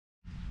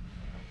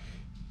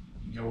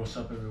Yo, what's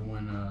up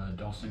everyone,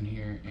 Dawson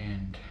here,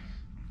 and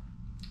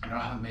I know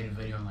I haven't made a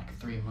video in like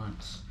 3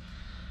 months.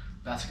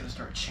 That's gonna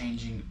start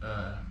changing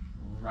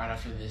right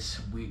after this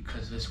week,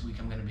 because this week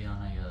I'm gonna be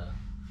on a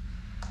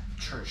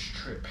church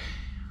trip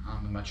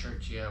with my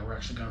church. Yeah, we're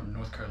actually going to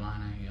North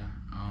Carolina,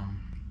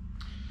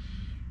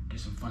 do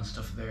some fun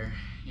stuff there,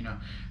 you know.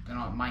 Then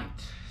I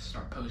might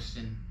start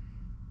posting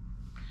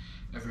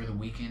every other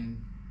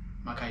weekend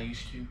like I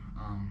used to,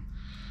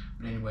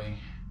 but anyway,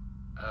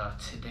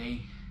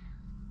 today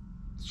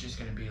it's just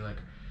gonna be like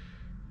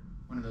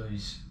one of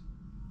those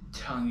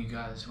telling you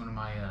guys one of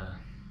my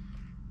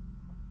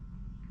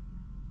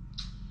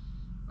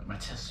like my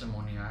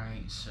testimony. All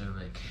right, so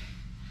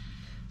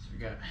we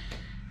got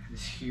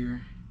this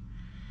here,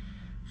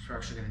 so we're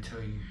actually gonna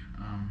tell you,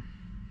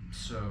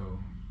 so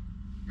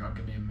y'all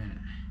give me a minute.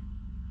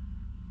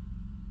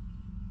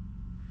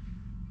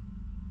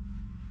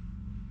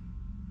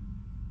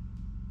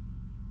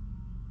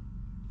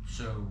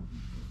 So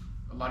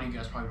a lot of you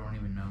guys probably don't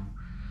even know,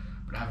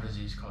 but I have a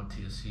disease called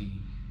TSC,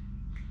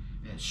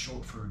 and it's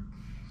short for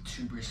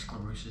tuberous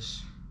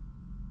sclerosis.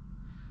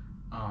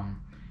 And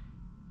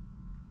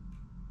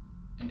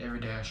every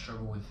day I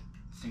struggle with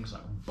things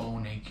like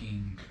bone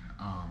aching,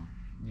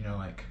 you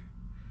know,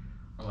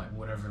 or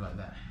whatever like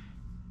that.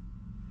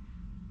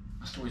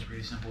 My story's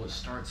pretty simple. It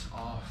starts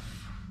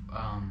off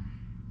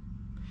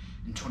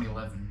in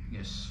 2011,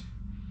 yes.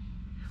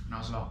 When I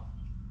was about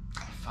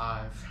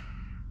 5,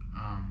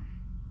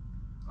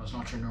 I was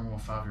not your normal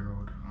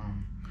 5-year-old.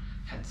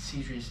 Had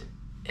seizures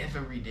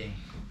every day.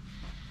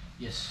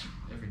 Yes,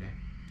 every day.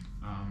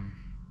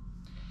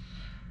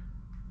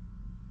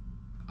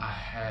 I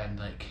had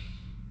like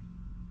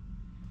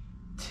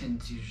 10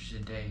 seizures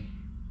a day,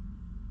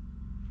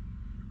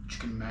 which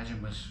you can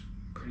imagine was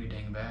pretty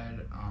dang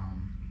bad.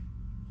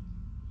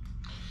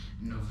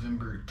 In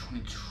November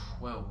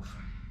 2012,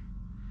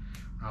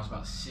 when I was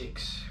about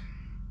 6,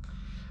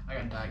 I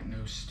got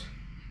diagnosed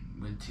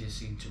with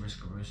TSC, tuberous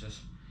sclerosis.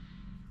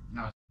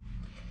 Now,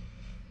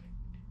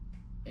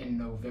 in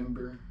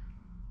November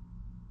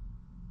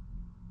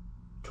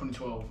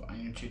 2012, I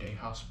entered a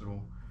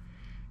hospital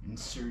and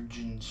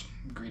surgeons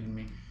greeted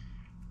me.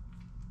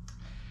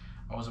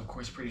 I was of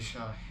course pretty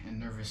shy and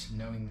nervous,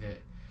 knowing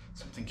that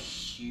something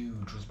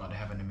huge was about to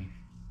happen to me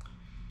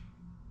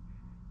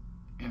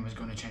and was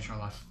going to change my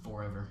life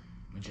forever,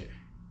 legit.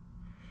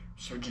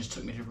 Surgeons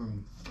took me to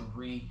room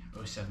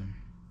 307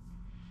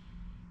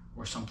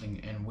 or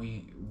something, and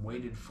we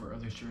waited for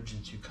other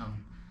surgeons to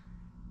come.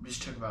 It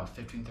just took about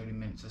 15-30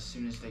 minutes. As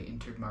soon as they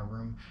entered my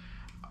room,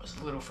 I was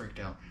a little freaked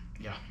out.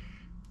 Yeah,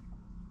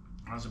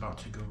 I was about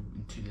to go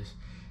into this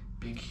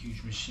big,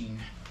 huge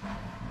machine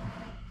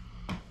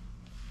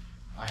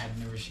I had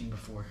never seen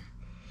before.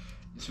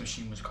 This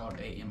machine was called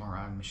a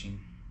MRI machine.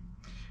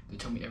 They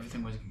told me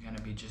everything was gonna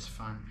be just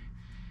fine,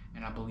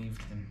 and I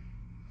believed them.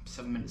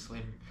 7 minutes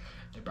later,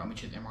 they brought me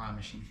to the MRI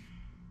machine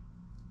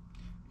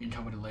and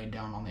told me to lay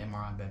down on the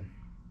MRI bed.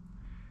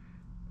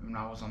 When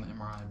I was on the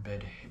MRI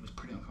bed, it was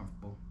pretty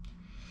uncomfortable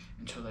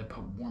until they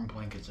put warm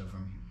blankets over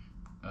me,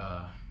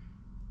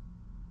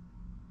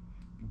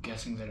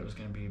 guessing that it was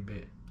gonna be a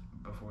bit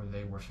before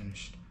they were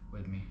finished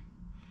with me.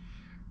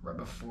 Right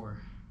before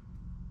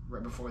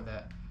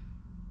that,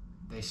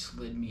 they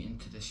slid me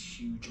into this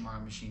huge MRI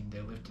machine.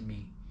 They lifted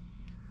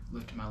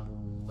my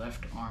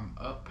left arm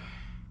up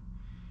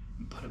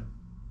and put a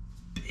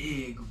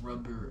big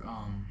rubber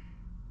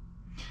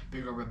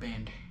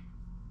band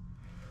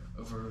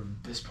over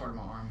this part of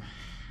my arm,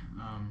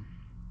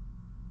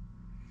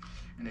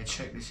 and they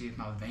checked to see if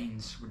my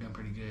veins were doing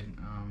pretty good,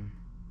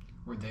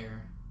 were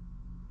there,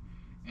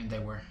 and they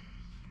were.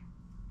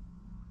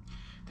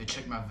 They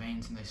checked my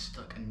veins and they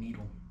stuck a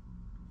needle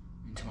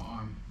into my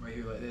arm right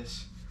here, like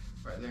this,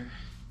 right there.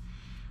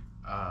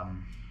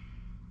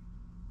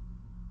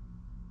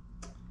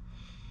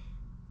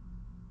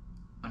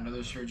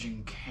 Another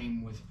surgeon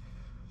came with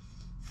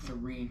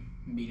 3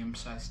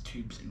 medium-sized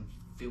tubes and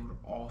filled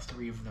all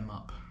 3 of them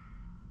up.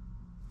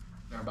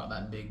 They're about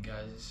that big,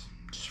 guys,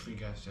 just for you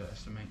guys to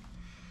estimate,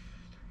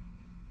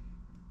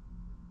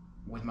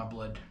 with my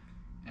blood.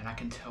 And I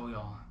can tell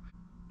y'all,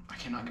 I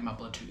cannot give my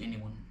blood to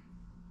anyone.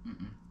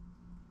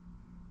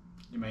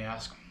 You may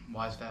ask,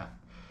 why is that?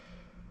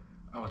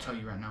 I will tell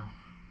you right now.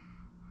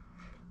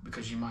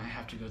 Because you might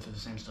have to go through the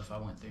same stuff I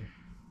went through.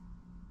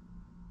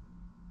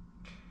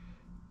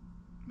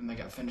 When they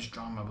got finished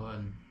drawing my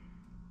blood,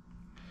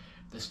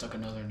 they stuck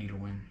another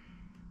needle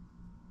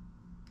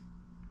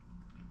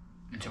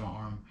into my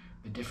arm.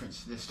 The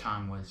difference this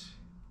time was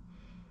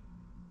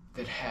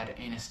that it had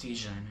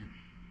anesthesia in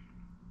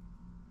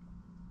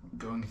it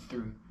going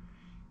through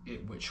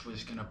it, which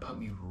was gonna put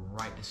me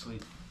right to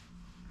sleep.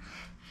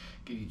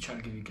 Try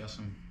to give you guys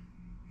some,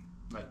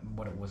 like,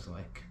 what it was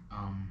like.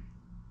 I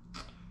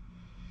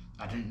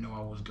didn't know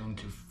I was going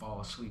to fall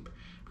asleep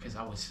because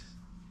I was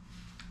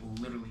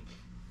literally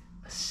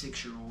a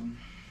 6-year-old,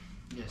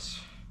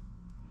 yes,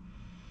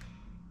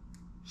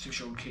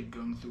 6-year-old kid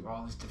going through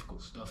all this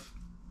difficult stuff.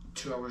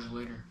 2 hours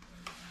later,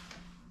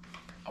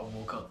 I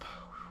woke up.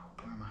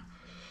 Where am I?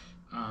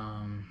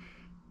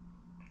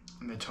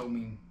 told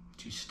me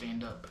to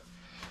stand up.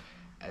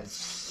 As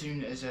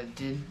soon as I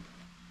did,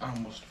 I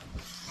almost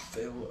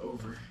fell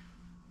over.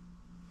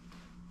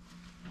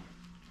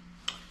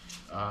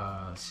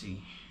 Let's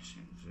see.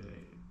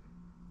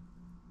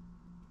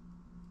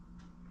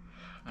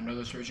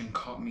 Another surgeon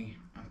caught me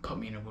and put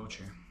me in a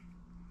wheelchair.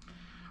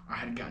 I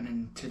had gotten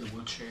into the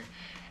wheelchair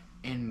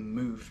and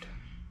moved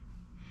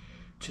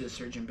to the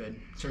surgery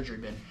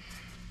bed.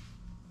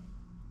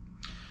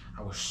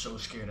 I was so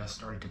scared I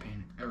started to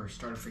panic, or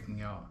started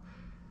freaking out.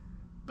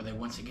 But they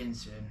once again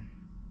said,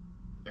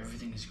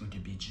 everything is going to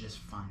be just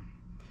fine.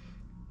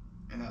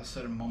 In that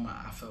sudden moment,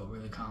 I felt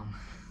really calm.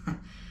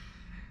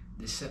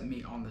 They set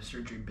me on the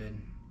surgery bed,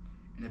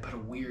 and they put a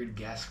weird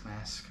gas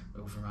mask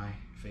over my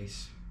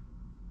face.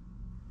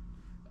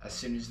 As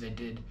soon as they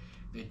did,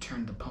 they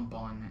turned the pump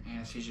on,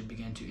 anesthesia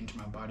began to enter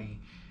my body,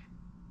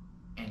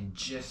 and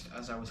just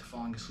as I was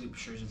falling asleep, the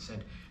surgeon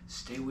said,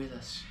 stay with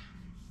us,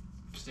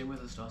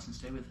 Dawson,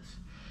 stay with us.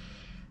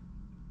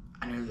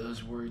 I knew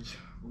those words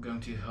were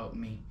going to help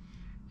me,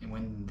 and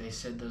when they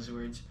said those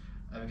words,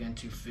 I began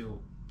to feel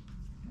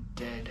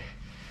dead.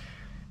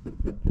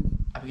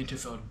 I began to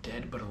feel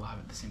dead but alive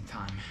at the same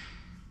time.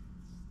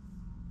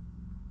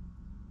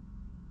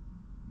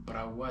 But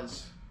I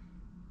was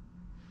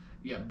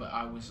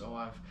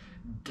alive.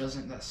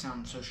 Doesn't that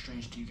sound so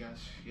strange to you guys?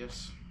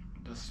 Yes,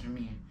 it does to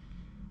me.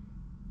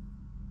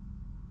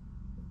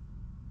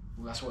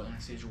 Well, that's what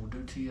anesthesia will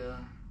do to you.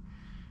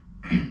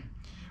 When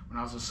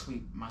I was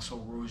asleep, my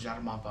soul rose out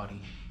of my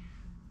body,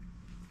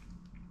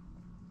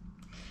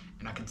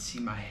 and I could see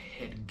my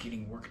head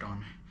getting worked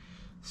on.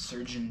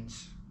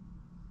 Surgeons,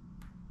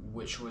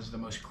 which was the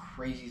most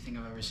crazy thing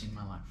I've ever seen in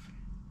my life.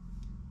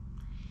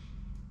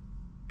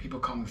 People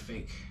call me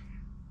fake.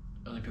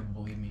 Other people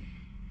believe me.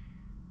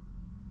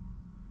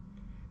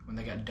 When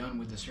they got done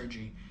with the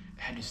surgery,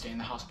 I had to stay in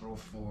the hospital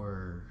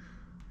for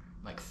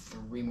like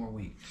 3 more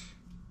weeks.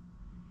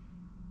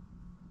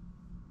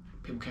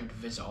 People came to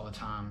visit all the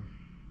time.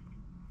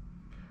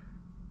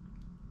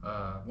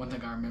 One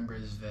thing I remember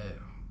is that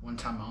one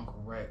time my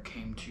Uncle Rhett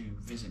came to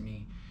visit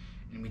me,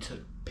 and we took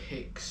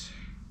pics.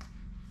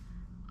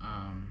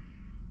 I'm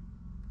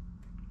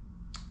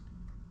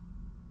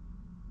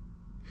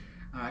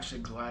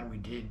actually glad we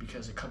did,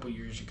 because a couple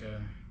years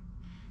ago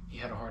he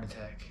had a heart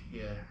attack.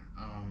 Yeah.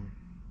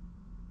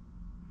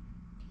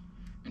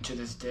 And to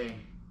this day,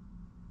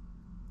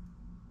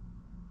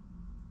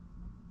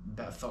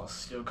 that thought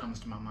still comes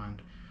to my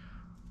mind.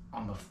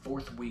 On the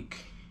 4th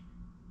week,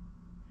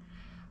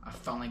 I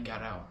finally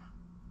got out,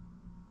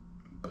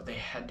 but they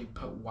had to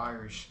put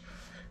wires.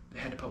 They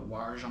had to put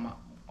wires on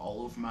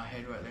all over my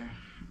head right there.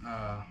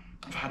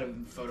 If I had a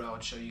photo, I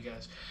would show you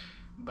guys,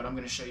 but I'm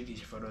gonna show you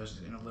these photos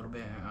in a little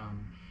bit.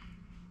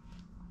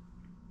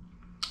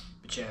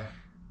 But yeah,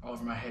 all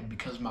over my head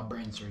because of my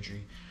brain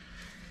surgery.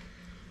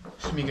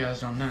 Some of you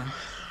guys don't know,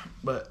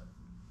 but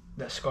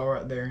that scar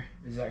right there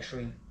is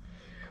actually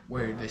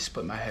where they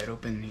split my head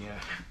open.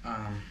 Yeah.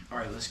 All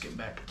right, let's get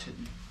back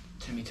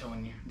to me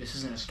telling you. This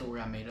isn't a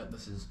story I made up.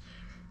 This is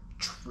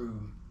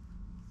true.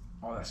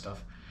 All that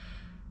stuff.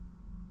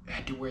 I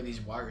had to wear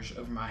these wires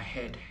over my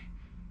head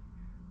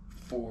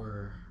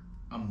for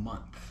a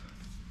month.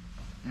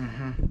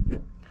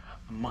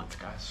 A month,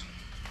 guys.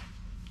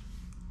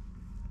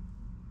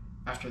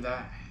 After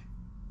that,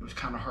 it was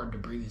kind of hard to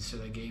breathe, so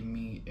they gave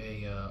me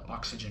a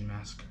oxygen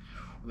mask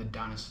with a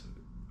dinosaur,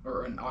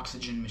 or an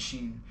oxygen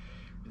machine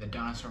with a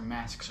dinosaur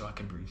mask so I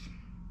could breathe.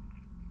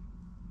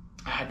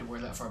 I had to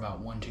wear that for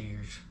about 1-2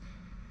 years.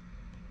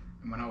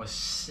 And when I was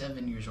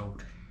 7 years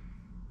old,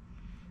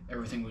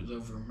 everything was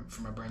over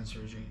for my brain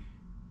surgery.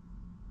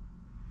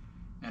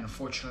 And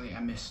unfortunately,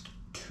 I missed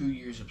 2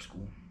 years of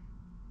school.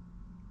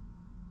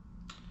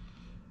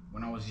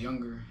 When I was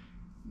younger,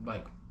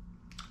 like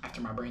after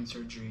my brain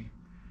surgery,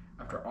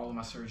 after all of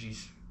my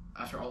surgeries,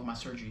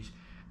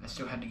 I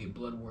still had to get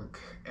blood work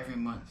every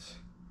month,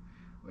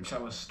 which I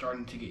was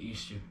starting to get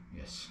used to.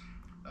 Yes.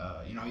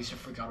 I used to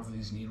freak out over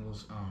these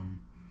needles.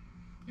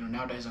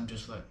 Nowadays I'm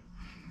just like,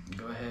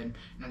 go ahead,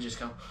 and I just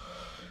go.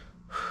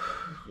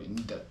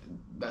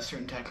 That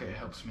certain tactic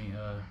helps me.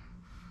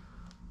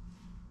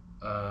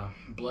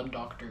 Blood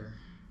doctor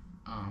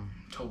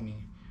told me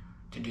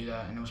to do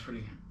that, and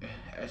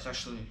it's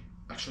actually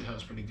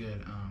helps pretty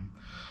good.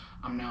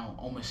 I'm now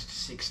almost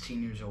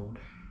 16 years old,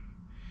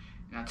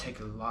 and I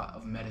take a lot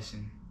of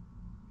medicine,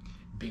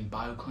 being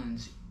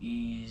BioCleanse,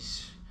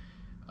 Ease,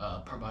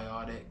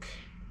 probiotic,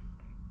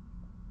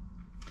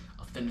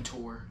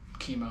 Afinitor,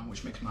 chemo,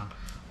 which makes my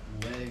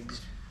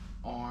legs,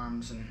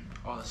 arms, and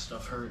all that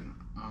stuff hurt.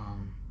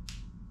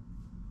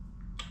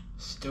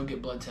 Still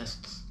get blood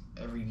tests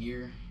every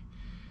year.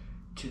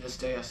 To this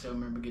day, I still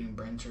remember getting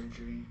brain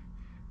surgery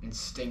and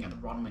staying at the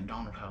Ronald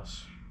McDonald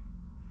House.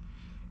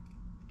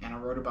 And I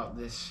wrote about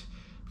this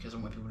because I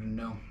want people to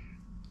know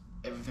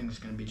everything's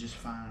gonna be just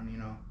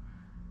fine.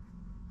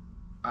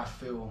 I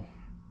feel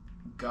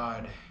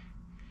God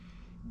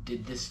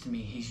did this to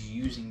me. He's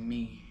using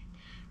me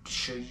to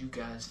show you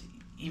guys that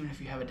even if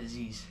you have a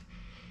disease,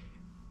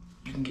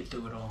 you can get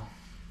through it all.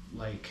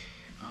 Like,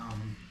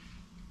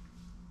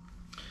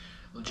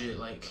 legit,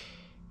 like,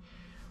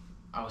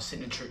 I was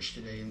sitting in church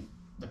today and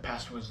the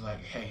pastor was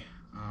like, hey,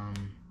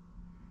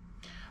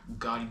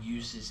 God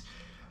uses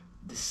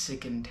the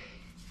sickened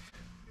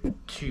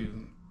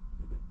to,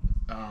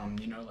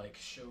 like,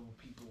 show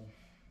people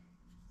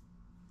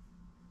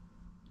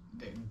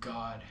that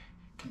God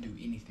can do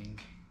anything.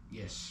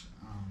 Yes,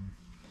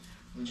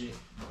 legit,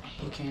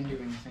 he can do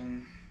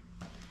anything.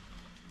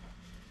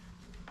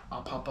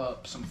 I'll pop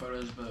up some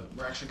photos, but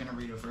we're actually gonna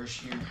read a verse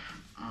here.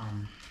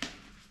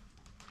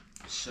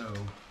 So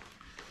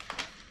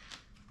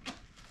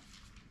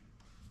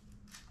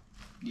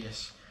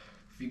yes,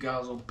 if you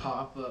guys will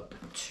pop up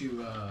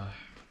to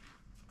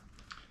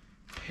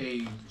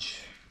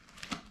page,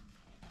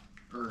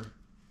 or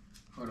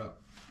hold up.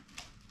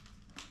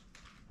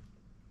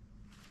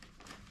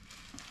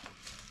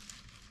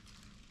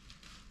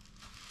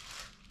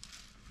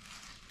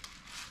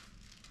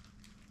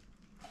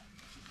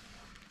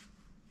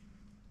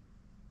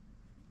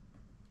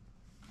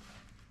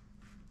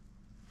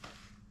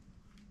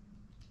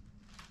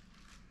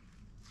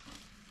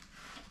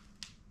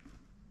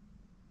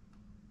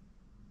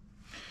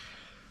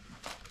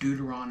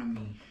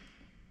 Deuteronomy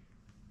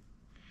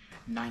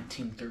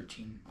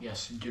 19:13.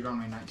 Yes,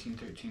 Deuteronomy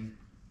 19:13.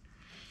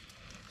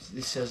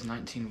 This says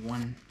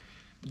 19:1.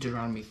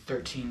 Deuteronomy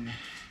 19:13.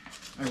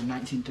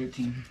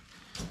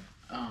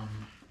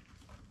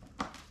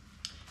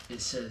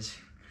 It says,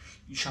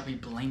 "You shall be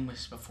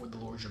blameless before the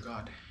Lord your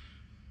God."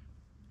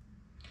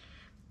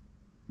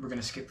 We're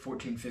gonna skip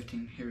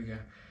 14:15. Here we go.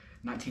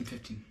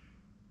 19:15.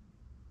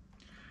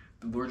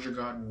 The Lord your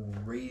God will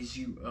raise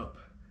you up.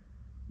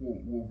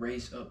 Will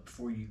raise up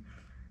for you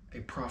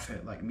a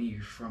prophet like me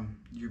from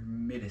your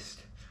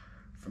midst,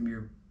 from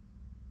your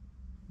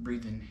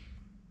brethren.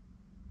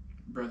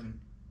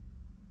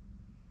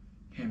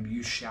 Him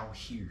you shall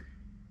hear.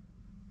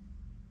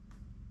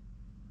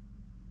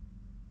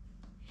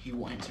 He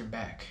will answer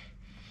back.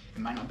 It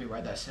might not be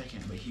right that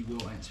second, but he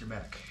will answer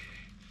back.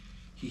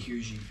 He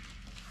hears you.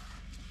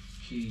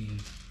 He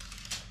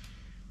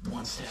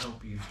wants to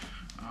help you.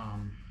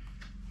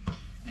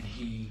 And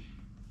he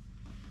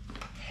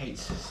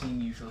hates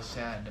seeing you feel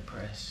sad,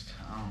 depressed,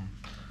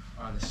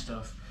 all this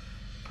stuff.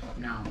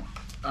 Now,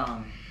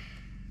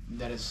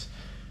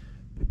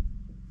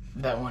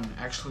 that one.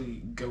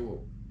 Actually,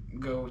 go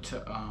to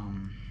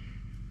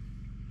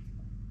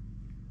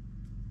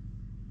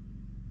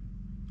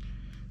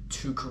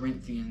 2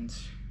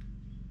 Corinthians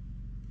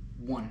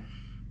 1.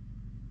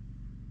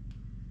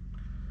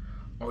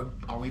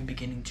 Are we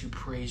beginning to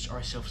praise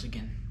ourselves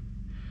again?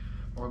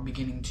 Are we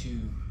beginning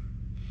to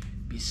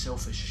be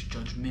selfish,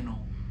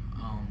 judgmental?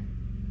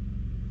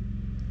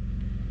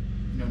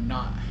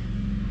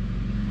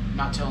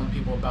 Not telling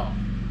people about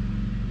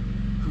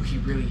who he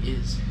really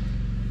is.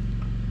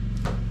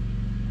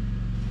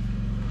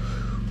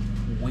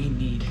 We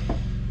need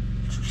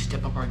to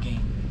step up our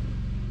game.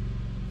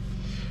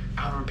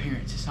 Outer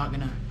appearance,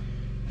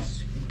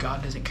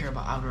 God doesn't care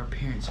about outer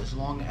appearance as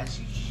long as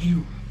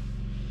you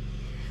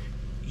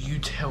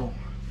tell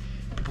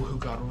people who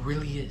God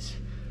really is.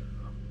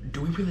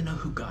 Do we really know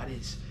who God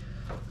is?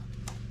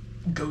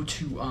 Go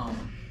to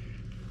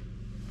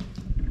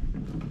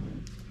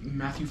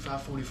Matthew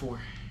 5:44.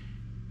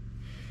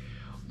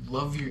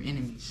 Love your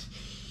enemies.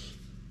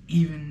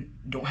 Even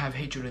don't have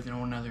hatred of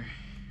one another.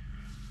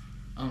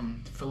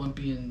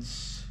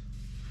 Philippians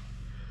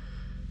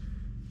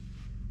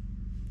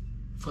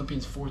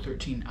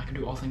 4:13. I can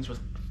do all things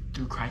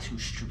through Christ who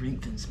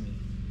strengthens me.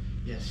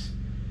 Yes.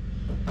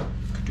 I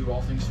can do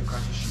all things through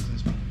Christ who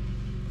strengthens me.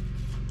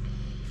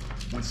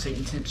 When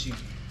Satan tempts you,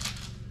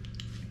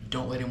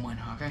 don't let him win,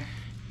 okay?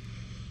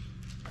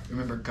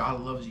 Remember,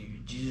 God loves you.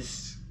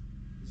 Jesus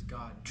is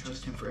God.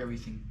 Trust him for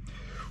everything.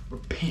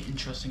 Repent and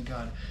trust in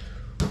God.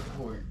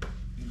 For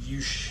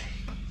you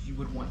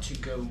would want to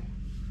go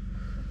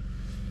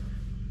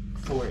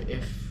for it.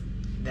 If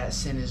that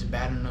sin is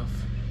bad enough,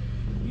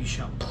 you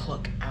shall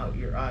pluck out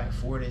your eye.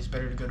 For it is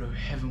better to go to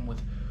heaven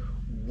with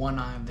one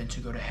eye than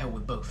to go to hell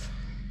with both.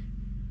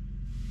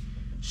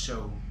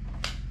 So,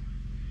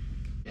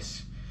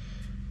 yes,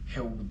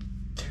 hell with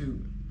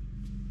two.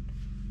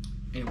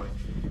 Anyway,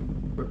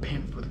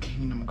 repent, for the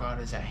kingdom of God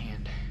is at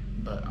hand.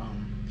 But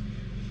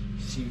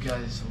see you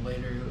guys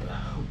later. I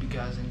hope you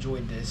guys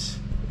enjoyed this.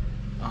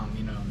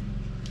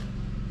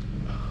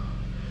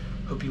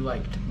 Hope you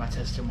liked my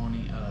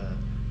testimony.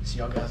 See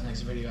y'all guys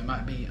next video. It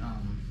might be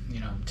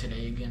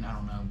today again, I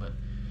don't know, but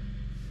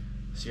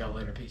see y'all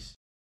later. Peace.